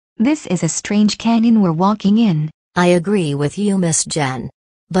This is a strange canyon we're walking in. I agree with you, Miss Jen.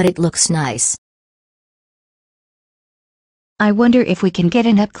 But it looks nice. I wonder if we can get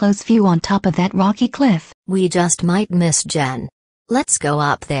an up-close view on top of that rocky cliff. We just might, Miss Jen. Let's go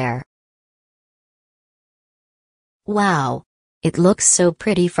up there. Wow. It looks so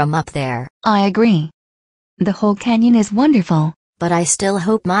pretty from up there. I agree. The whole canyon is wonderful. But I still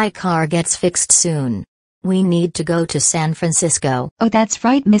hope my car gets fixed soon. We need to go to San Francisco. Oh, that's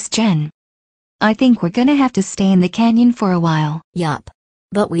right, Miss Jen. I think we're gonna have to stay in the canyon for a while. Yup.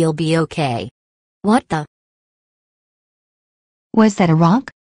 But we'll be okay. What the? Was that a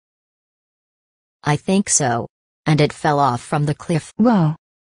rock? I think so. And it fell off from the cliff. Whoa.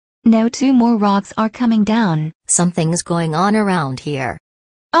 Now 2 more rocks are coming down. Something's going on around here.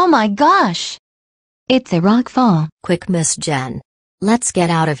 Oh my gosh! It's a rock fall. Quick, Miss Jen. Let's get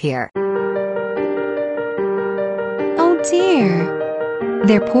out of here. Oh dear.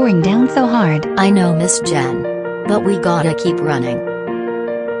 They're pouring down so hard. I know, Miss Jen. But we gotta keep running.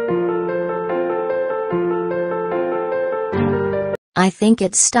 I think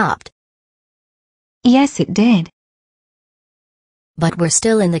it stopped. Yes, it did. But we're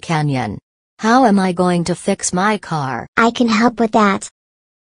still in the canyon. How am I going to fix my car? I can help with that.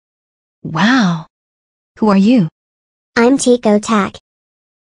 Wow. Who are you? I'm Tico Tack.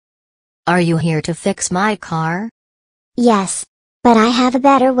 Are you here to fix my car? Yes. But I have a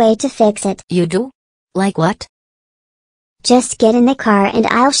better way to fix it. You do? Like what? Just get in the car and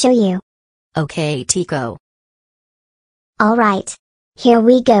I'll show you. Okay, Tico. Alright. Here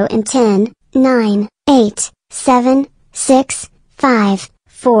we go in 10, 9, 8, 7, 6, 5,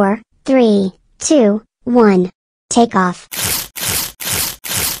 4, 3, 2, 1. Take off.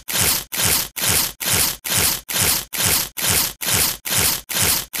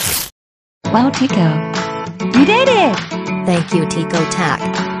 Wow, Tico. You did it! Thank you, Tico Tack.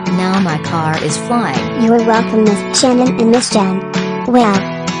 Now my car is flying. You are welcome, Miss Shannon and Miss Jen. Well,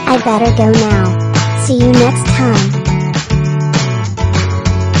 I better go now. See you next time.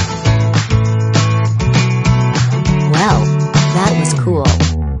 Well, that was cool.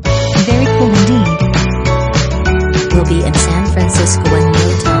 Very cool indeed. We'll be in San Francisco in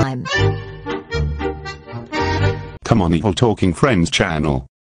no time. Come on, Evil Talking Friends channel.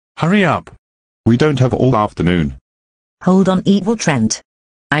 Hurry up. We don't have all afternoon. Hold on, Evil Trent.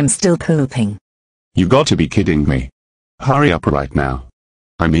 I'm still pooping. You got to be kidding me. Hurry up right now.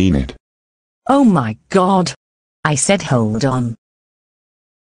 I mean it. Oh my god. I said hold on.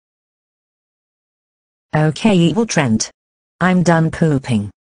 Okay, Evil Trent. I'm done pooping.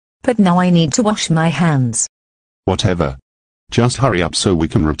 But now I need to wash my hands. Whatever. Just hurry up so we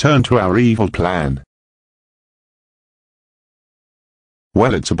can return to our evil plan.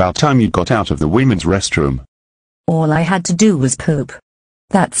 Well, it's about time you got out of the women's restroom. All I had to do was poop.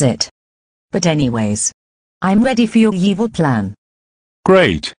 That's it. But anyways, I'm ready for your evil plan.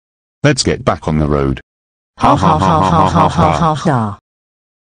 Great. Let's get back on the road. Ha ha ha ha ha ha ha ha.